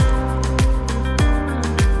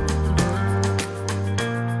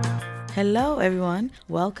Hello, everyone.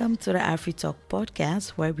 Welcome to the AfriTalk podcast,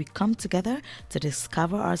 where we come together to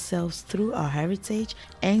discover ourselves through our heritage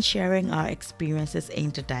and sharing our experiences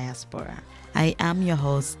in the diaspora. I am your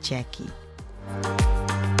host, Jackie.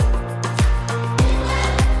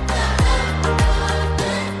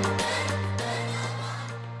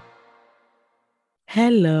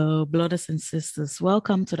 Hello, brothers and sisters.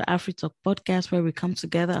 Welcome to the AfriTalk podcast, where we come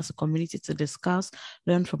together as a community to discuss,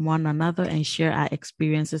 learn from one another, and share our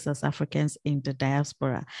experiences as Africans in the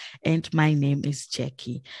diaspora. And my name is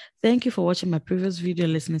Jackie. Thank you for watching my previous video,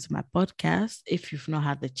 listening to my podcast. If you've not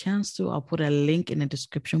had the chance to, I'll put a link in the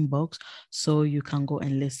description box so you can go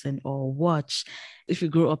and listen or watch. If you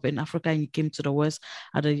grew up in Africa and you came to the West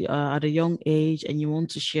at a young age and you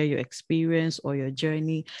want to share your experience or your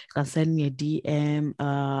journey, you can send me a DM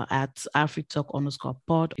at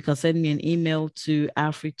afritalk_pod. You can send me an email to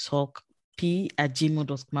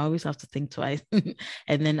afritalkp@gmail.com. I always have to think twice.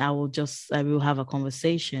 And then I will have a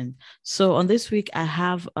conversation. So on this week, I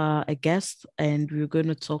have a guest, and we're going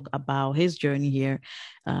to talk about his journey here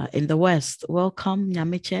in the West. Welcome,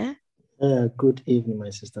 Nyamiche. Good evening,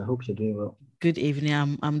 my sister. I hope you're doing well. Good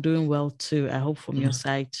evening. I'm doing well too. I hope from your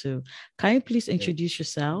side too. Can you please introduce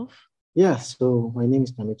yourself? Yeah, so my name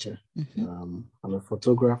is Nyamiche. I'm a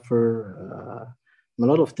photographer. I'm a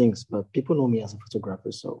lot of things, but people know me as a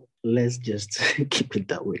photographer. So let's just keep it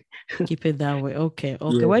that way. Keep it that way. Okay.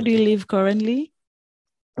 Yeah. Where do you live currently?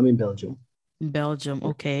 I'm in Belgium. Belgium.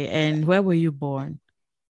 Okay. And where were you born?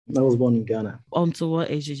 I was born in Ghana. Until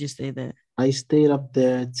what age did you stay there? I stayed up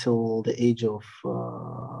there till the age of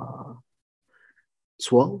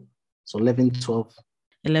 12. So 11, 12.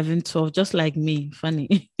 11, 12, just like me.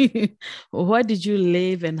 Funny. Where did you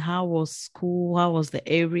live and how was school? How was the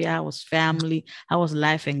area? How was family? How was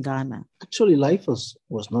life in Ghana? Actually, life was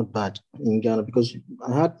not bad in Ghana because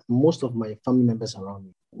I had most of my family members around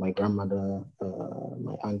me. My grandmother,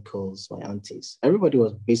 my uncles, my aunties. Everybody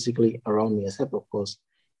was basically around me, except, of course,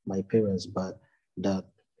 my parents. But that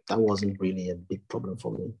wasn't really a big problem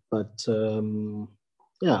for me. But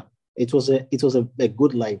yeah, it was a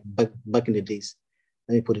good life back in the days.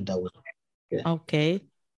 Let me put it that way. Yeah. Okay.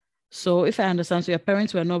 So if I understand, so your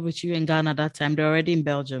parents were not with you in Ghana at that time. They're already in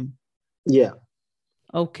Belgium. Yeah.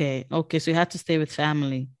 Okay. So you had to stay with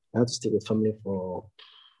family. I had to stay with family for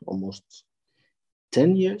almost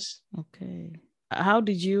 10 years. Okay. How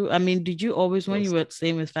did you always, when you were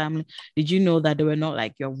staying with family, did you know that they were not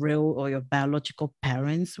like your real or your biological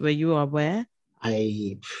parents? Were you aware?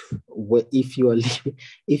 If you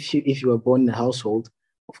are born in a household,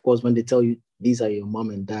 of course, when they tell you these are your mom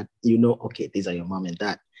and dad, you know, okay, these are your mom and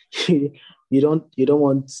dad. you don't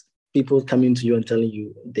want people coming to you and telling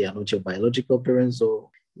you they are not your biological parents,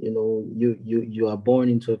 or you are born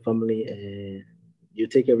into a family and you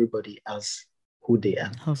take everybody as who they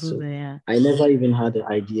are. They are. I never even had the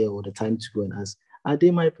idea or the time to go and ask, are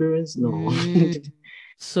they my parents? No.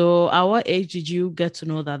 So at what age did you get to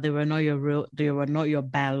know that they were not your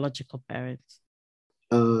biological parents?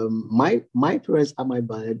 My parents are my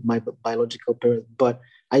biological parents, but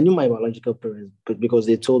I knew my biological parents because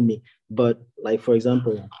they told me. But like, for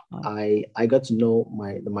example, I got to know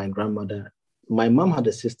my grandmother. My mom had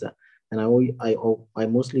a sister, and I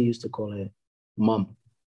mostly used to call her mom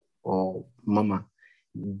or mama.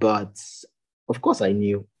 But of course, I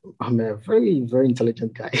knew I'm a very, very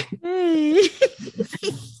intelligent guy. Hey.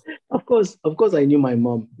 Of course, I knew my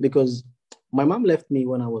mom because my mom left me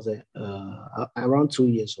when I was around 2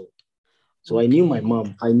 years old. So okay. I knew my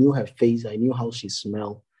mom. I knew her face. I knew how she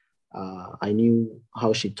smelled. I knew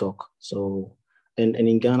how she talked. So, and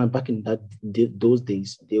in Ghana, back in those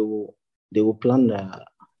days, they will plan a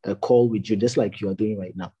call with you, just like you are doing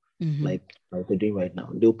right now. Mm-hmm. Like they're doing right now.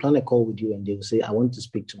 They'll plan a call with you and they will say, I want to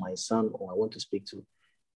speak to my son, or I want to speak to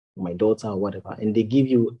my daughter, or whatever. And they give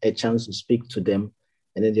you a chance to speak to them.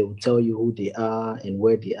 And then they will tell you who they are and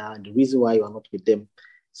where they are and the reason why you are not with them.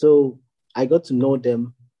 So I got to know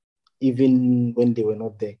them even when they were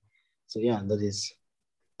not there. So yeah, that is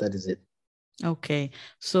it. Okay.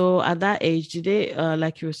 So at that age, did they,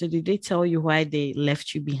 like you said, did they tell you why they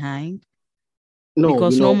left you behind? No,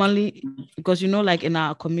 because normally, like in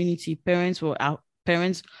our community, parents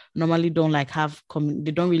normally don't like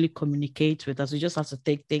they don't really communicate with us. We just have to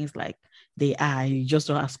take things like they are. You just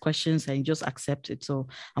don't ask questions and you just accept it. So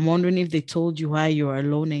I'm wondering if they told you why you're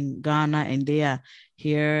alone in Ghana and they are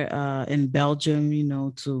here in Belgium,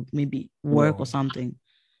 to maybe work or something.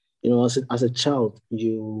 As a child,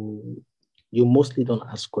 you mostly don't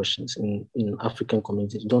ask questions in African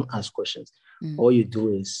communities. You don't ask questions. All you do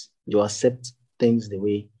is you accept things the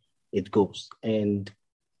way it goes. And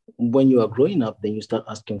when you are growing up, then you start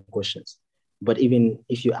asking questions. But even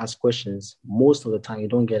if you ask questions, most of the time you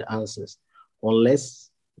don't get answers unless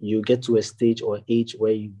you get to a stage or age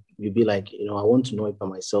where you be like, I want to know it by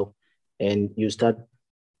myself. And you start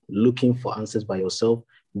looking for answers by yourself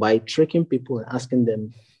by tricking people and asking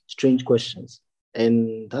them strange questions.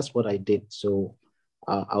 And that's what I did. So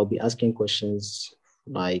I'll be asking questions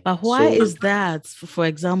like, but why is that? For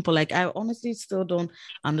example, like I honestly still don't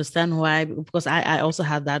understand why, because I also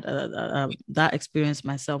had that experience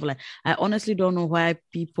myself. Like I honestly don't know why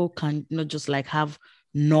people can not just like have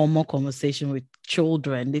normal conversation with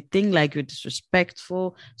children. They think like you're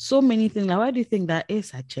disrespectful, so many things. Like, why do you think that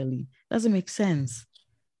is actually? Doesn't make sense.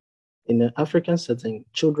 In an African setting,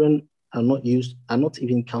 children are not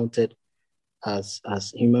even counted as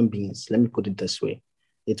human beings. Let me put it this way.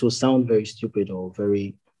 It will sound very stupid or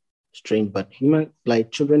very strange, but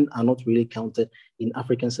children are not really counted in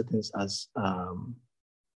African settings as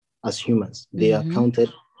humans. They are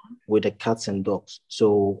counted with the cats and dogs.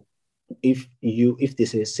 So if they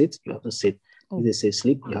say sit, you have to sit. If they say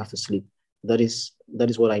sleep, you have to sleep. That is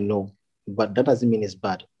what I know. But that doesn't mean it's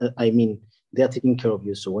bad. I mean, they are taking care of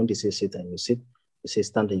you. So when they say sit and you sit, they say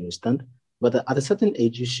stand and you stand. But at a certain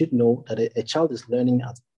age, you should know that a child is learning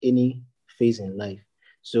at any phase in life.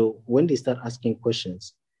 So when they start asking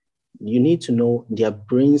questions, you need to know their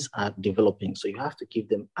brains are developing. So you have to give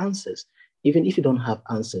them answers. Even if you don't have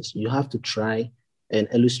answers, you have to try and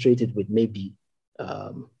illustrate it with maybe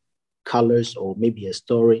colors or maybe a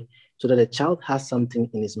story so that a child has something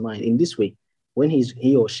in his mind. In this way, when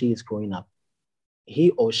he or she is growing up,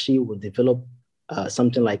 he or she will develop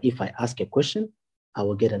something like, if I ask a question, I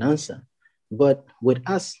will get an answer. But with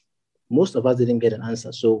us, most of us didn't get an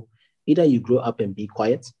answer. So either you grow up and be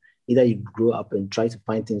quiet, either you grow up and try to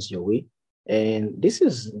find things your way. And this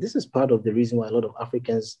is part of the reason why a lot of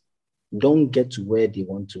Africans don't get to where they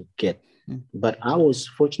want to get. But I was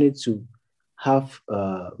fortunate to have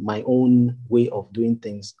my own way of doing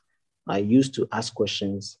things. I used to ask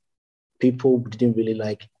questions. People didn't really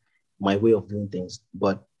like my way of doing things,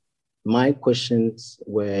 but my questions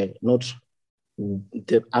were not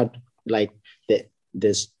like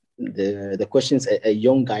the questions a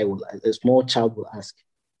young guy a small child will ask.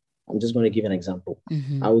 I'm just going to give an example.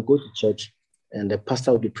 I will go to church and the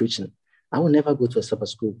pastor will be preaching. I will never go to a Sabbath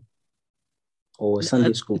school or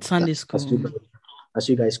Sunday school. Sunday school. As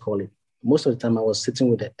you guys call it. Most of the time I was sitting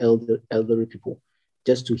with the elderly people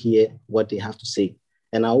just to hear what they have to say.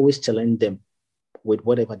 And I always challenge them with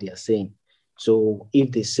whatever they are saying. So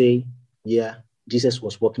if they say, yeah, Jesus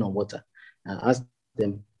was walking on water, I ask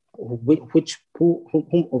them,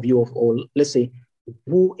 whom of you, or let's say,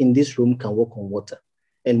 who in this room can walk on water?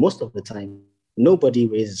 And most of the time, nobody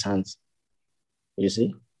raises hands. You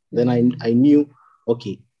see? Then I knew,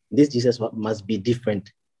 okay, this Jesus must be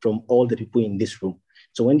different from all the people in this room.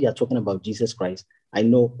 So when they are talking about Jesus Christ, I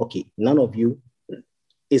know, okay, none of you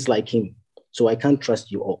is like him. So I can't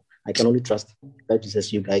trust you all. I can only trust that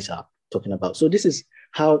Jesus you guys are talking about. So this is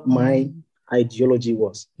how my ideology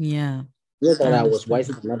was. Yeah. Not that I was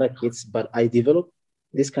wiser than other kids, but I developed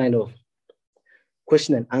this kind of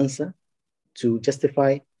question and answer to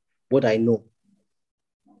justify what I know.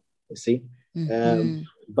 You see?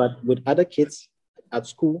 But with other kids at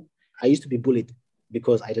school, I used to be bullied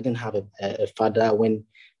because I didn't have a father when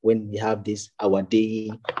we have this, our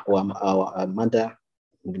day or our mother,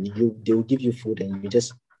 they will give you food and you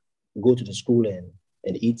just go to the school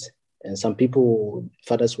and eat. And some people,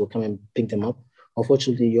 fathers will come and pick them up.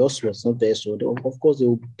 Unfortunately, yours was not there. So of course they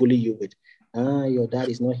will bully you with, your dad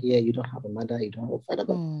is not here. You don't have a mother. You don't have a father.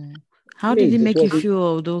 But how did it make you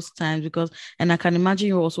feel those times? Because, and I can imagine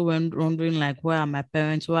you also went wondering like, where are my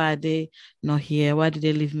parents? Why are they not here? Why did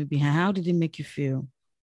they leave me behind? How did it make you feel?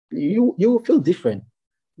 You will feel different.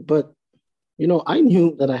 But, I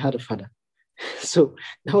knew that I had a father. So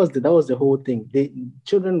that was the whole thing.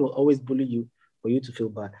 Children will always bully you for you to feel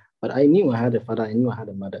bad. But I knew I had a father. I knew I had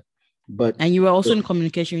a mother. And you were also in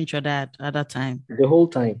communication with your dad at that time? The whole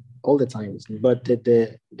time, all the time. But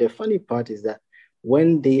the funny part is that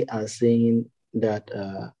when they are saying that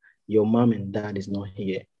your mom and dad is not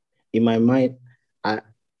here, in my mind,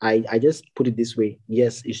 I just put it this way.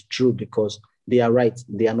 Yes, it's true because they are right.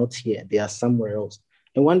 They are not here. They are somewhere else.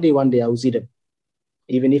 And one day I will see them.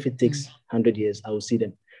 Even if it takes 100 years, I will see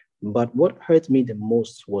them. But what hurt me the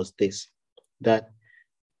most was this, that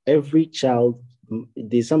every child,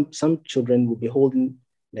 some children will be holding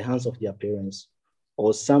the hands of their parents,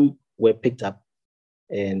 or some were picked up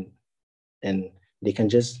and they can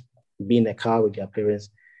just be in a car with their parents.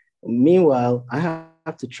 Meanwhile, I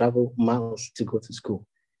have to travel miles to go to school.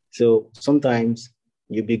 So sometimes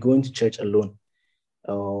you'll be going to church alone,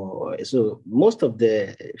 So most of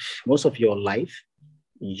your life,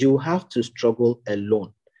 you have to struggle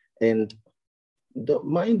alone. And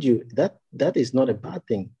mind you, that is not a bad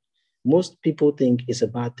thing. Most people think it's a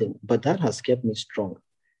bad thing, but that has kept me strong.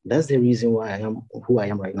 That's the reason why I am who I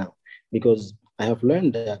am right now, because I have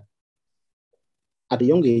learned that at a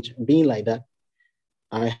young age, being like that,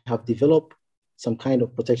 I have developed some kind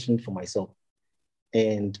of protection for myself.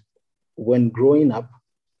 And when growing up,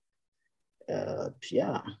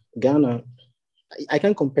 Ghana, I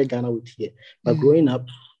can't compare Ghana with here, but growing up,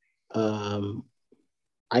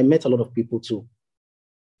 I met a lot of people too.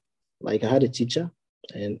 Like I had a teacher,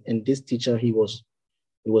 and this teacher, he was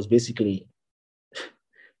basically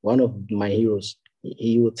one of my heroes.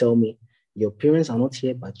 He would tell me, your parents are not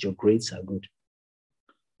here, but your grades are good.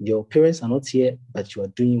 Your parents are not here, but you are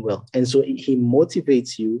doing well. And so he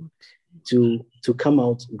motivates you to come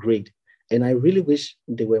out great. And I really wish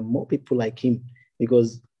there were more people like him,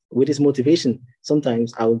 because with his motivation,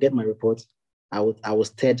 sometimes I will get my reports. I was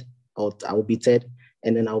TED, or I will be TED,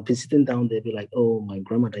 and then I'll be sitting down there, be like, oh, my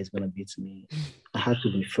grandmother is gonna beat me. I had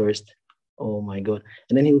to be first. Oh my God.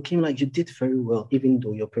 And then he came like, you did very well, even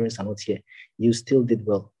though your parents are not here. You still did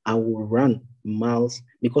well. I will run miles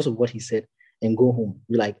because of what he said and go home.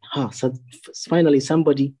 Be like, so finally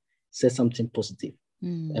somebody said something positive.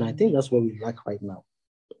 And I think that's what we lack right now.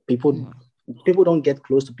 People don't get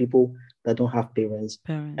close to people that don't have parents.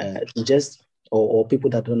 Or people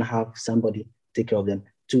that don't have somebody take care of them,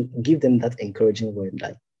 to give them that encouraging word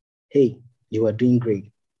like, hey, you are doing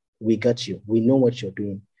great. We got you. We know what you're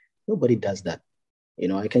doing. Nobody does that.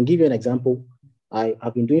 I can give you an example.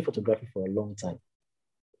 I've been doing photography for a long time.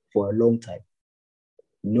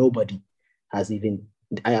 Nobody has even,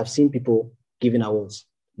 I have seen people giving awards,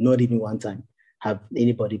 not even one time have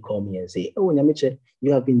anybody call me and say, oh, Nyamiche,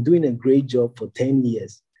 you have been doing a great job for 10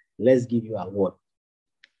 years. Let's give you an award.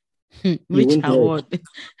 Which award?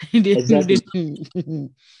 Exactly.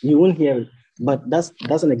 You won't hear it. But that's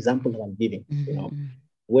an example that I'm giving.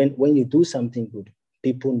 When you do something good,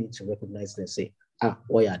 people need to recognize and say,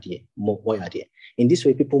 why are they? Why are they? In this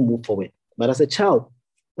way, people move forward. But as a child,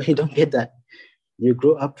 when you don't get that, you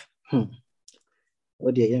grow up,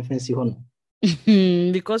 what do you fancy on?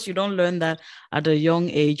 Because you don't learn that at a young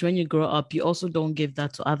age. When you grow up, you also don't give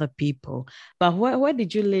that to other people. But where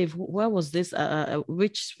did you live? Where was this?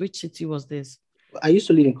 Which city was this? I used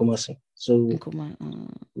to live in Kumasi. So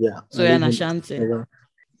yeah. So you're in Ashanti.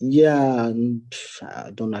 Yeah,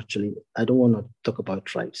 I don't want to talk about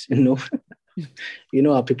tribes, you know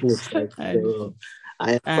how people with tribes. So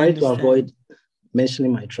I try to avoid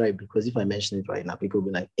mentioning my tribe, because if I mention it right now, people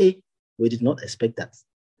will be like, hey, we did not expect that.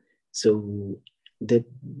 So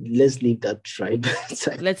let's leave that tribe.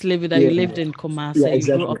 Let's leave it that you lived in Kumasi. Yeah,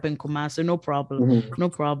 exactly. You grew up in Kumasi, no problem. No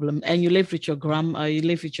problem. And you lived with your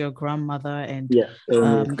grandmother, and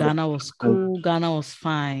Ghana was cool. Ghana was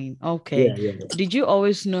fine. Okay. Yeah. Did you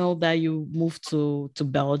always know that you moved to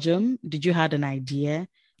Belgium? Did you had an idea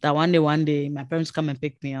that one day my parents come and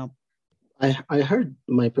pick me up? I heard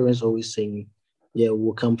my parents always saying, yeah,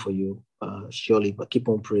 we'll come for you, surely, but keep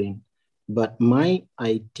on praying. But my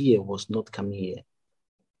idea was not coming here.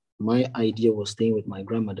 My idea was staying with my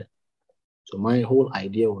grandmother. So my whole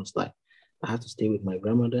idea was like, I have to stay with my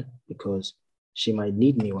grandmother because she might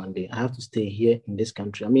need me one day. I have to stay here in this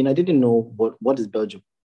country. I mean, I didn't know what is Belgium.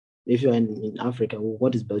 If you're in Africa,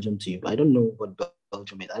 what is Belgium to you? I don't know what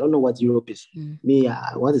Belgium is. I don't know what Europe is.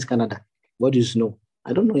 What is Canada? What do you know?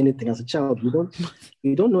 I don't know anything. As a child, you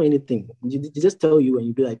don't know anything. They just tell you and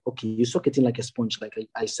you be like, okay, you suck it in like a sponge, like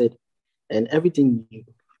I said. And everything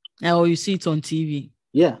you see it on TV.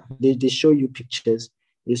 Yeah, they show you pictures.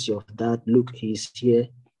 This is your dad. Look, he's here.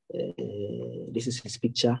 This is his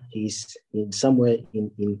picture. He's in somewhere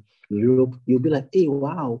in Europe. You'll be like, hey,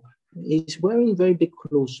 wow, he's wearing very big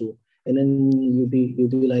clothes. So, and then you'll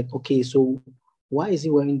be like, okay, so why is he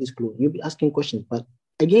wearing this clothes? You'll be asking questions, but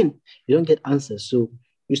again, you don't get answers. So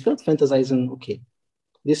you start fantasizing, okay,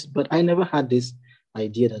 this. But I never had this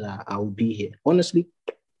idea that I will be here. Honestly,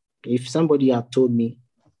 if somebody had told me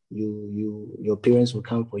your parents will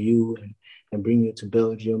come for you and bring you to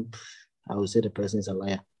Belgium, I would say the person is a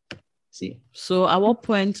liar. See. So at what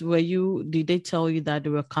point did they tell you that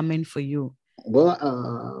they were coming for you?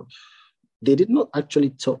 Well, they did not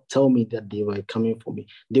actually tell me that they were coming for me.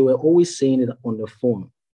 They were always saying it on the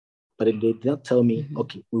phone, but they did not tell me,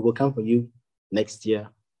 okay, we will come for you next year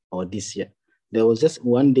or this year. There was just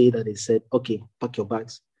one day that they said, okay, pack your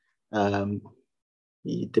bags.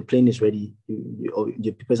 The plane is ready,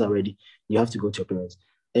 your papers are ready, you have to go to your parents.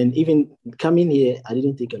 And even coming here, I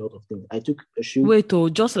didn't take a lot of things. I took a shoe. Wait,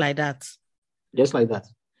 just like that? Just like that.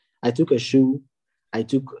 I took a shoe, I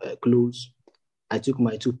took clothes. I took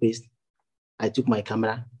my toothpaste. I took my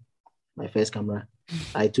camera, my first camera.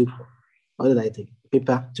 I took, what did I take?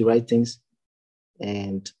 Paper to write things.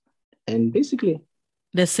 And basically,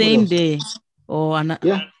 the what same else? day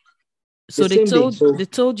Yeah, so the same day. So they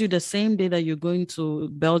told you the same day that you're going to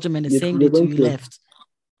Belgium and the same day you're too going you to, left.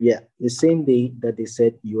 yeah, the same day that they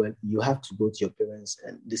said you have to go to your parents,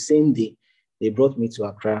 and the same day they brought me to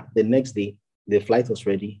Accra. The next day, the flight was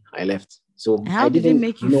ready. I left. So How I did it didn't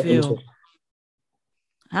make you know feel? anything.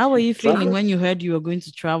 How were you feeling Travel, when you heard you were going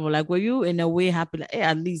to travel? Like, were you in a way happy? Like, hey,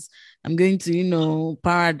 at least I'm going to,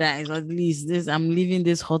 paradise. At least I'm leaving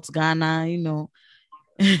this hot Ghana.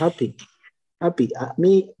 happy, happy.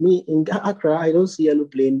 Me in Accra, I don't see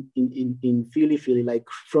aeroplane in Philly like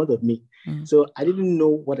front of me. Mm. So I didn't know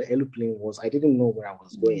what an aeroplane was. I didn't know where I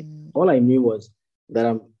was going. Mm. All I knew was that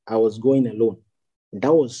I was going alone.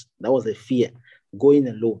 That was a fear, going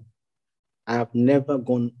alone. I have never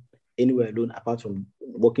gone anywhere alone apart from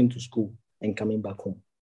walking to school and coming back home.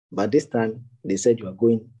 But this time they said you are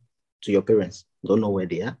going to your parents. Don't know where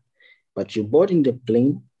they are, but you board in the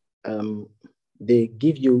plane. Um, they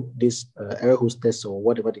give you this air hostess or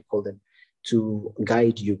whatever they call them to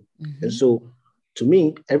guide you. Mm-hmm. And so, to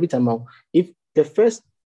me, every time if the first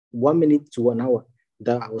 1 minute to 1 hour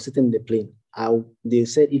that I was sitting in the plane, they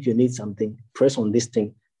said if you need something, press on this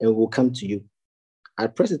thing and we'll come to you. I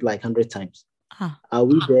pressed it like 100 times. Are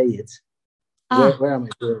we there yet? Where are my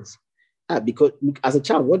parents? Because as a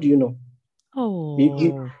child, what do you know?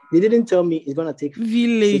 They didn't tell me it's gonna take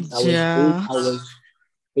 6 hours, 8 hours,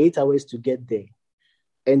 8 hours to get there.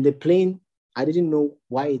 And the plane, I didn't know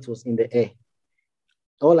why it was in the air.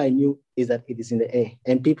 All I knew is that it is in the air,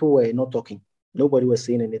 and people were not talking. Nobody was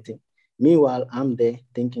saying anything. Meanwhile, I'm there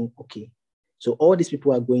thinking, okay, so all these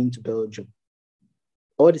people are going to Belgium.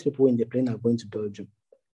 All these people in the plane are going to Belgium.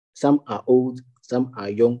 Some are old, some are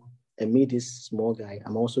young, and me, this small guy,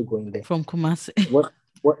 I'm also going there. From Kumasi.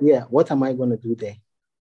 What am I going to do there?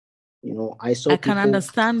 I saw can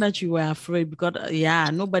understand that you were afraid because,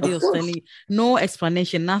 nobody was telling you, no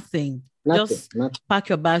explanation, nothing. Just pack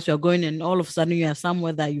your bags, you're going, and all of a sudden you are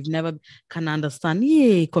somewhere that you've never can understand.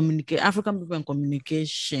 Yeah, African people and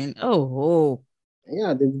communication. Oh.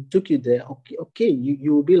 Yeah, they took you there. Okay.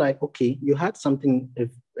 You will be like, okay, you had something,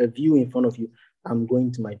 a view in front of you. I'm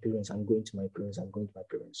going to my parents. I'm going to my parents. I'm going to my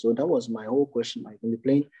parents. So that was my whole question. Like in the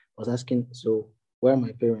plane, I was asking, so where are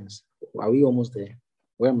my parents? Are we almost there?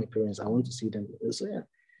 Where are my parents? I want to see them. So yeah,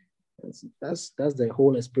 that's the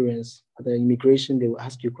whole experience. At the immigration, they will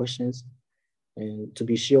ask you questions, and to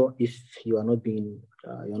be sure if you are not being,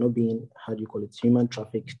 how do you call it, human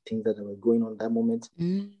traffic, things that were going on that moment.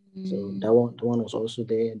 So that one was also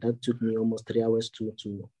there. That took me almost 3 hours to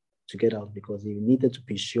get out because you needed to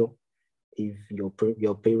be sure if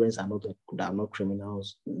your parents are not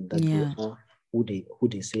criminals, that they are who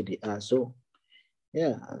they say they are. So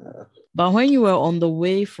yeah. But when you were on the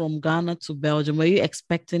way from Ghana to Belgium, were you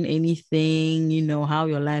expecting anything, how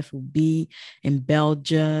your life would be in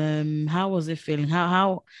Belgium? How was it feeling?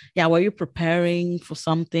 Were you preparing for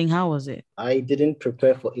something? How was it? I didn't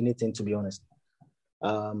prepare for anything, to be honest.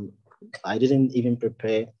 I didn't even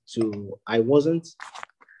prepare I wasn't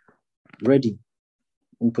ready.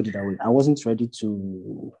 Let me put it that way. I wasn't ready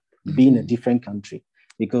to be in a different country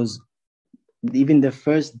because even the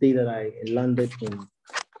first day that I landed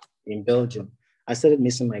in Belgium, I started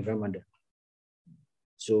missing my grandmother.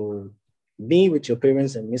 So being with your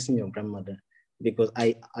parents and missing your grandmother, because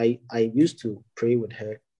I used to pray with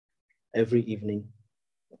her every evening,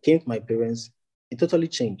 came to my parents, it totally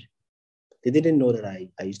changed. They didn't know that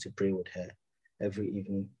I used to pray with her every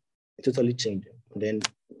evening. It totally changed. And then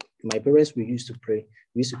my parents, we used to pray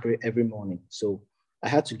every morning. So I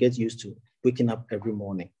had to get used to waking up every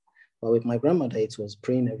morning. But with my grandmother, it was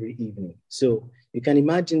praying every evening. So you can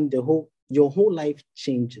imagine your whole life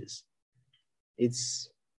changes.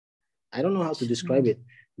 I don't know how to describe it,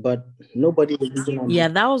 but nobody was even. Yeah,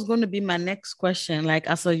 that was going to be my next question. Like,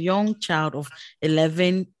 as a young child of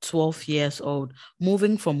 11, 12 years old,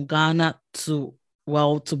 moving from Ghana to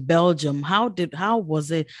Belgium, how was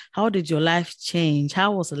it? How did your life change?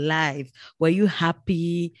 How was life? Were you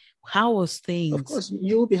happy? How was things? Of course,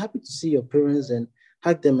 you will be happy to see your parents and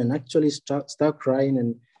hug them and actually start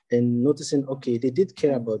crying and noticing, okay, they did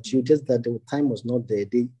care about you, just that the time was not there.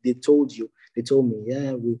 They told me,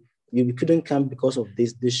 yeah, we couldn't come because of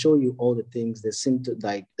this. They show you all the things, the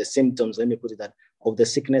symptoms, let me put it that, of the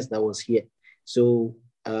sickness that was here. So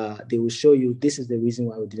they will show you, this is the reason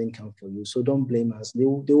why we didn't come for you. So don't blame us. They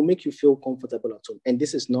will make you feel comfortable at home. And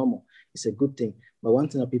this is normal. It's a good thing. But one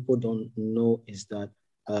thing that people don't know is that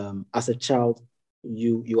as a child,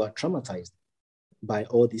 you are traumatized. by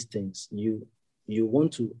all these things. You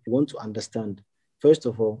want to understand. First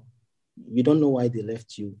of all, you don't know why they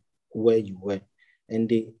left you where you were, and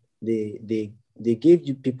they gave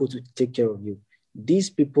you people to take care of you. These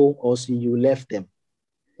people also, you left them.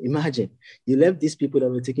 Imagine you left these people that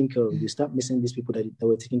were taking care of you. You start missing these people that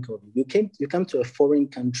were taking care of you. You come to a foreign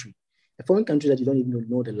country that you don't even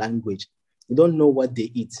know the language. You don't know what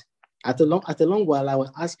they eat. At a long while, I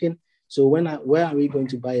was asking, so where are we going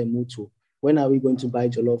to buy a mutu? When are we going to buy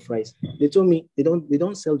jollof rice? They told me they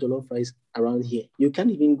don't sell jollof rice around here. You can't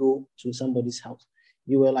even go to somebody's house.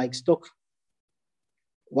 You were like stuck.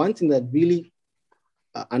 One thing that really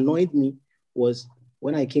annoyed me was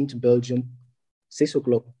when I came to Belgium, 6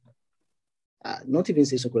 o'clock. Not even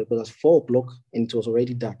 6 o'clock, but it was 4 o'clock and it was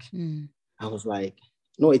already dark. I was like,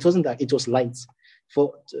 no, it wasn't dark, it was light.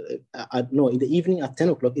 No, in the evening at 10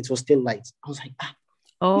 o'clock, it was still light. I was like,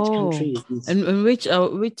 which country is this? And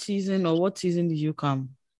which season or what season did you come?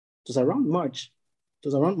 It was around March.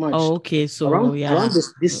 Oh, okay. So around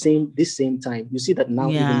this same time. You see that now,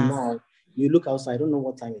 even now, you look outside, I don't know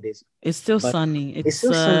what time it is. It's still sunny. It's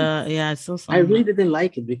still sunny. Yeah, it's still sunny. I really didn't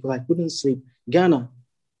like it because I couldn't sleep. Ghana,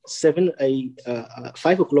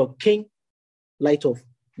 5 o'clock came, light off.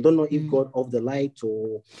 Don't know if God off the light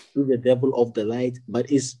or if the devil off the light, but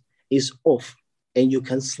it's off and you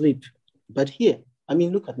can sleep. But here, I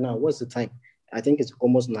mean, look at now. What's the time? I think it's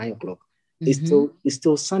almost 9 o'clock. It's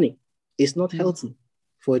still sunny. It's not healthy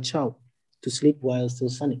for a child to sleep while it's still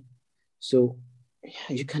sunny. So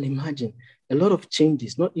you can imagine a lot of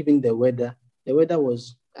changes. Not even the weather. The weather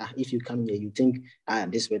was, if you come here, you think,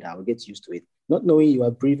 this weather, I will get used to it. Not knowing you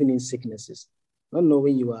are breathing in sicknesses. Not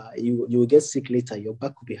knowing you will get sick later. Your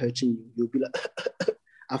back will be hurting you. You'll be like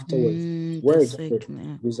afterwards. Wear a jacket.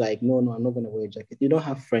 It's like, no, I'm not going to wear a jacket. You don't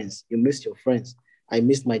have friends. You miss your friends. I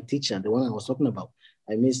missed my teacher, the one I was talking about.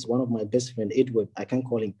 I missed one of my best friend, Edward. I can't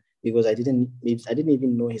call him because I didn't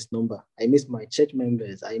even know his number. I missed my church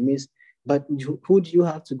members. But who do you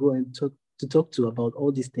have to go and talk to about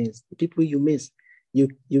all these things? The people you miss. You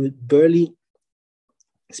barely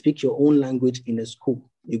speak your own language in a school.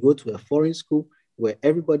 You go to a foreign school where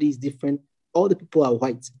everybody is different. All the people are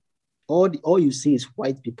white. All you see is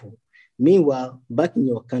white people. Meanwhile, back in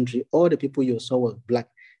your country, all the people you saw were black.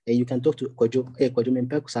 And you can talk to Kwajo,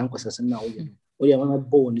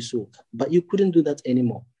 but you couldn't do that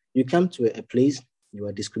anymore. You come to a place, you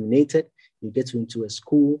are discriminated, you get into a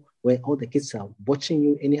school where all the kids are watching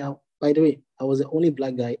you anyhow. By the way, I was the only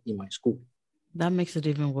black guy in my school. That makes it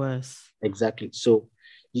even worse. Exactly. So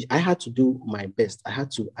I had to do my best. I had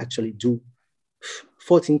to actually do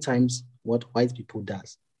 14 times what white people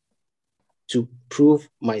does to prove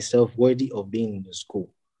myself worthy of being in the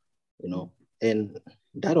school, And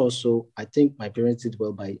that also, I think my parents did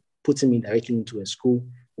well by putting me directly into a school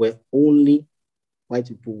where only white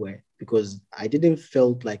people were, because I didn't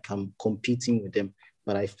felt like I'm competing with them,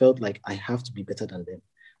 but I felt like I have to be better than them.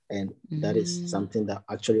 And that is something that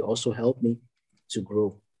actually also helped me to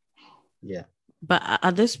grow. Yeah. But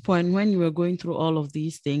at this point, when you were going through all of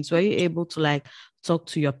these things, were you able to talk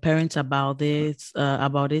to your parents about it,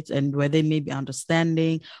 and were they maybe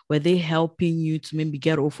understanding? Were they helping you to maybe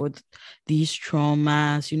get over these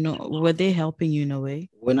traumas? Were they helping you in a way?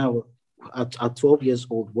 When I was at 12 years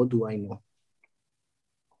old, what do I know?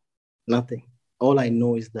 Nothing. All I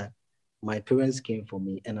know is that my parents came for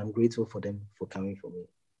me, and I'm grateful for them for coming for me.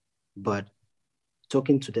 But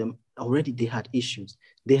talking to them, already they had issues.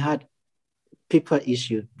 They had paper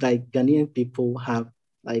issue, like Ghanaian people have,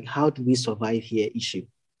 like, how do we survive here issue?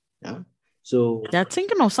 Yeah. So they're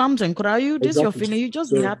thinking of something. Could you this exactly. Your feeling? You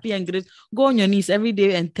just be happy and great. Go on your knees every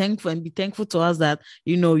day and be thankful to us that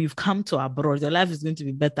you've come to abroad. Your life is going to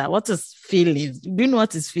be better. What is feeling? Do you know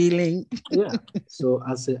what is feeling? Yeah. So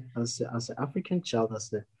as an African child,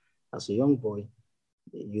 as a young boy,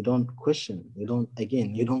 you don't question. You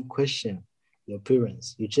don't question your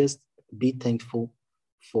parents. You just be thankful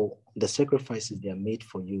for the sacrifices they have made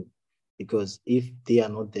for you, because if they are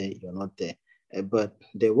not there, you're not there. But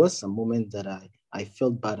there was some moment that I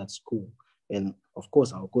felt bad at school, and of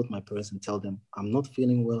course I'll go to my parents and tell them I'm not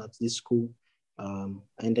feeling well at this school, and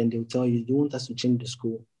then they'll tell you want us to change the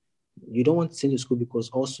school. You don't want to change the school because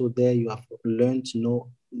also there you have learned to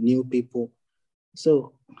know new people.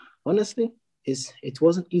 So honestly, it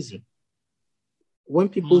wasn't easy. When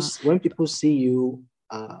people see you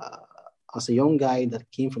as a young guy that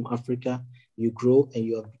came from Africa, you grow and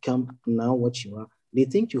you have become now what you are, they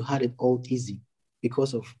think you had it all easy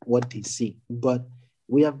because of what they see. But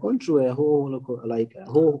we have gone through a whole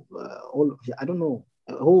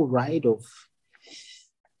ride of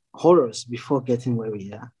horrors before getting where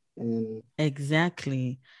we are.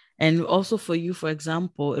 Exactly. And also for you, for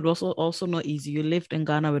example, it was also not easy. You lived in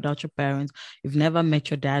Ghana without your parents. You've never met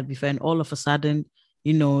your dad before, and all of a sudden,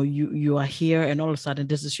 you are here, and all of a sudden,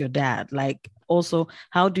 this is your dad. Like, also,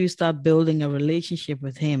 how do you start building a relationship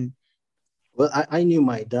with him? Well, I knew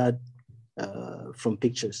my dad from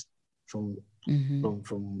pictures, from Mm-hmm.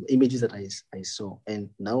 from images that I saw,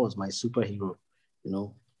 and that was my superhero, you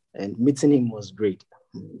know. And meeting him was great.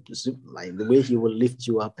 Like the way he will lift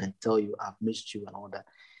you up and tell you I've missed you and all that.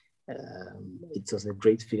 It was a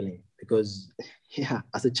great feeling because, yeah,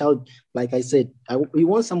 as a child, like I said, you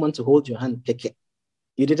want someone to hold your hand.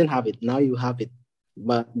 You didn't have it. Now you have it,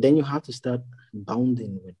 but then you have to start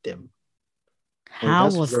bounding with them, and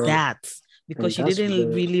How was that? Because you that's didn't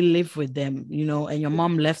where really live with them, and your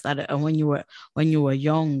mom left when you were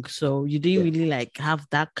young, so you didn't yeah. really like have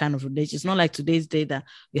that kind of relationship. It's not like today's day that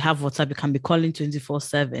you have WhatsApp, you can be calling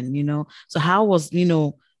 24/7. So how was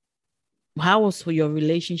your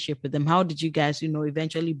relationship with them? How did you guys,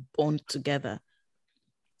 eventually bond together?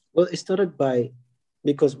 Well, it started by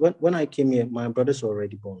because when I came here, my brothers were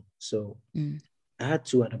already born, so Mm. I had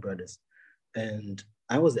two other brothers, and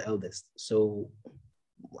I was the eldest, so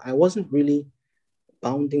I wasn't really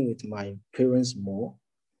bounding with my parents more,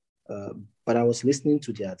 uh, but I was listening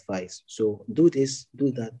to their advice. So do this,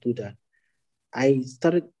 do that, do that. I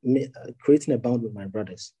started creating a bond with my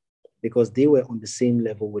brothers because they were on the same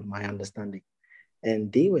level with my understanding,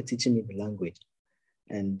 and they were teaching me the language,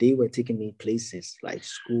 and they were taking me places like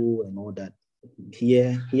school and all that.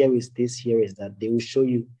 Here is this, here is that. They will show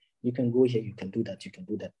you, you can go here, you can do that, you can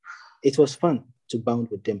do that. It was fun to bond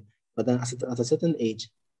with them. But then at a certain age,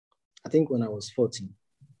 I think when I was 14,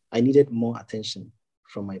 I needed more attention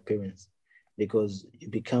from my parents because you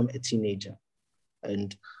become a teenager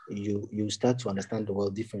and you start to understand the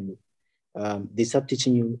world differently. They start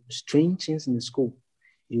teaching you strange things in the school.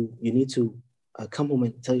 You need to come home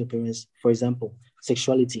and tell your parents, for example,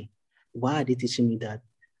 sexuality. Why are they teaching me that?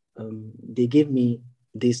 They gave me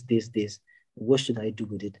this. What should I do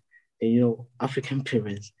with it? And African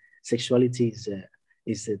parents, sexuality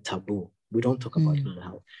is a taboo. We don't talk about it in the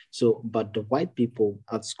house. So, but the white people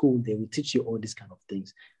at school, they will teach you all these kind of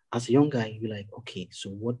things. As a young guy, you're like, okay, so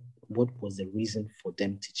what was the reason for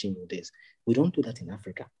them teaching you this? We don't do that in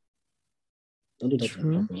Africa. Don't do that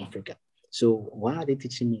True. in Africa. So why are they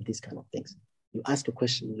teaching me these kind of things? You ask a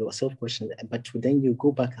question, yourself question, but then you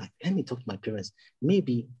go back and let me talk to my parents.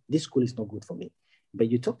 Maybe this school is not good for me. But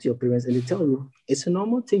you talk to your parents and they tell you it's a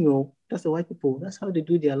normal thing. Oh, that's the white people. That's how they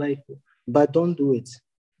do their life. But don't do it.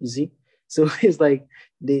 You see? So it's like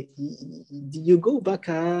you go back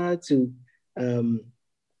to um,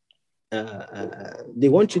 they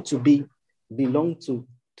want you to belong to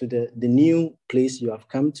the new place you have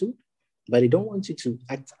come to, but they don't want you to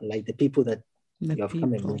act like the people that The you have come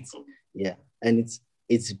and people. met. Yeah, and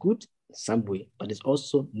it's good some way, but it's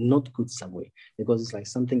also not good some way because it's like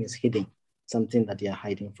something is hidden, something that they are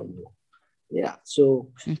hiding from you. Yeah,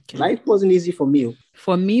 so Okay. life wasn't easy for me.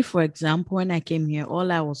 For me, for example, when I came here,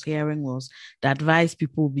 all I was hearing was the advice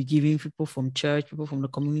people will be giving people from church, people from the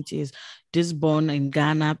community is this born in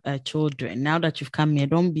Ghana children. Now that you've come here,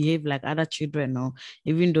 don't behave like other children. No,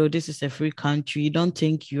 even though this is a free country, don't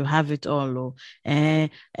think you have it all. Or,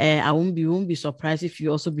 I won't be surprised if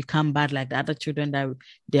you also become bad like the other children that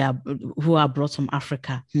they are who are brought from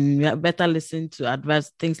Africa. You better listen to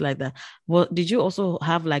advice, things like that. Well, did you also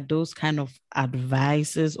have like those kind of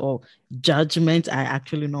advices or judgment, I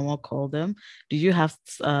actually normal call them? Do you have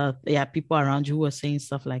people around you who are saying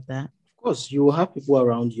stuff like that? Of course, you will have people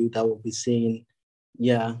around you that will be saying,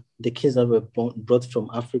 yeah, the kids that were brought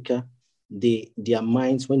from Africa, their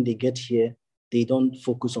minds, when they get here, they don't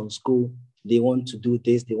focus on school. They want to do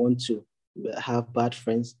this. They want to have bad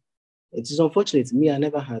friends. It is unfortunate. Me, I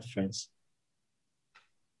never had friends.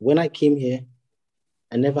 When I came here,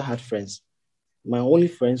 I never had friends. My only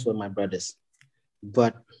friends were my brothers.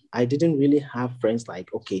 But I didn't really have friends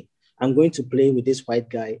like, okay, I'm going to play with this white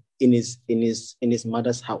guy in his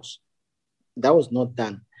mother's house. That was not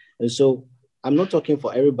done. And so I'm not talking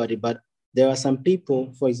for everybody, but there are some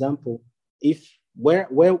people, for example, if where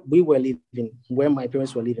we were living, where my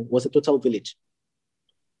parents were living, was a total village.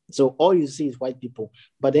 So all you see is white people.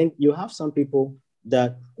 But then you have some people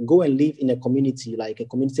that go and live in a community like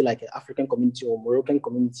an African community or Moroccan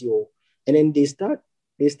community, and then they start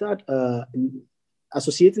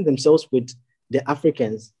associating themselves with the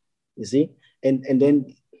Africans, you see, and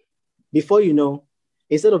then before you know,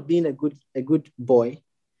 instead of being a good boy,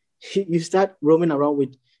 you start roaming around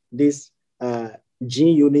with these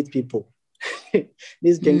G unit people,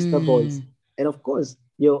 these gangster boys. Mm. And of course,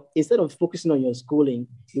 instead of focusing on your schooling,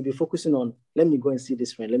 you'll be focusing on, let me go and see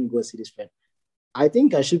this friend, let me go and see this friend. I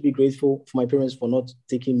think I should be grateful for my parents for not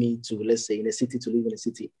taking me to, let's say, in a city, to live in a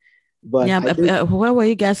city. But Yeah, I think where were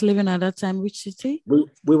you guys living at that time? Which city?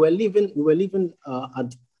 we were living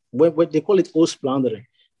at where they call it Oostflanderen.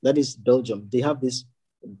 That is Belgium. They have this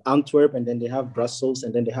Antwerp, and then they have Brussels,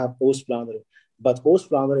 and then they have Oostflanderen. But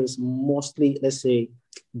Oostflanderen is mostly, let's say,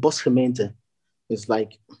 Bosgemeente. It's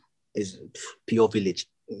like is pure village.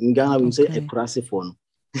 In Ghana, we say a Krasiphone.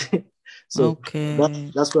 So okay,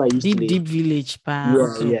 that's where I used to live. deep village, pa. Yeah,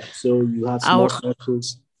 Okay. yeah. So you have small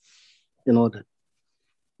schools and all that.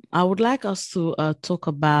 I would like us to talk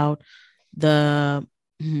about the.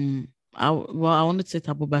 I wanted to say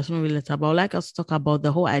taboo, but it's not really taboo. I would like us to talk about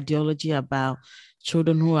the whole ideology about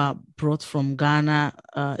children who are brought from Ghana.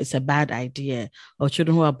 It's a bad idea, or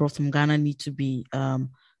children who are brought from Ghana need to be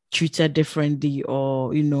treated differently,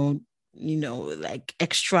 or like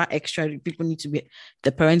extra people need to be,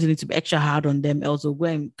 the parents need to be extra hard on them, else they'll go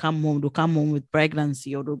and they'll come home with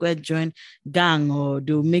pregnancy, or they'll go and join gang, or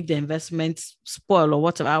they'll make the investments spoil or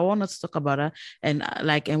whatever. I want us to talk about that, and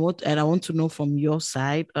I want to know from your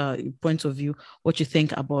side, point of view, what you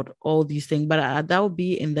think about all these things. But that will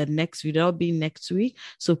be in the next video. That'll be next week.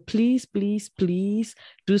 So please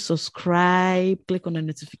do subscribe, click on the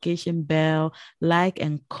notification bell, like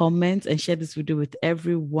and comment, and share this video with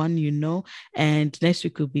everyone you know. And next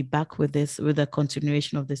week we'll be back with a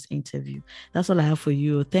continuation of this interview. That's all I have for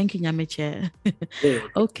you. Thank you, Nyameche.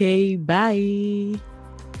 Okay, bye.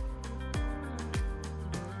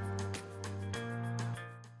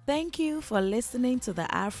 Thank you for listening to the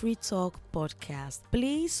AfriTalk podcast.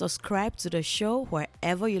 Please subscribe to the show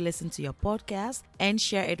wherever you listen to your podcast and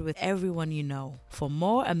share it with everyone you know. For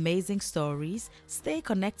more amazing stories, stay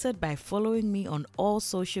connected by following me on all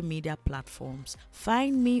social media platforms.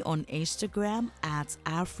 Find me on Instagram at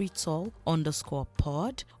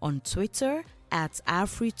AfriTalk_pod, on Twitter at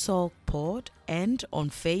AfriTalkPod, and on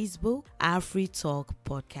Facebook, AfriTalk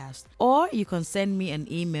Podcast. Or you can send me an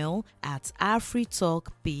email at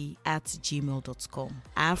afritalkp@gmail.com.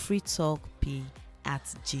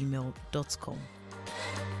 afritalkp@gmail.com.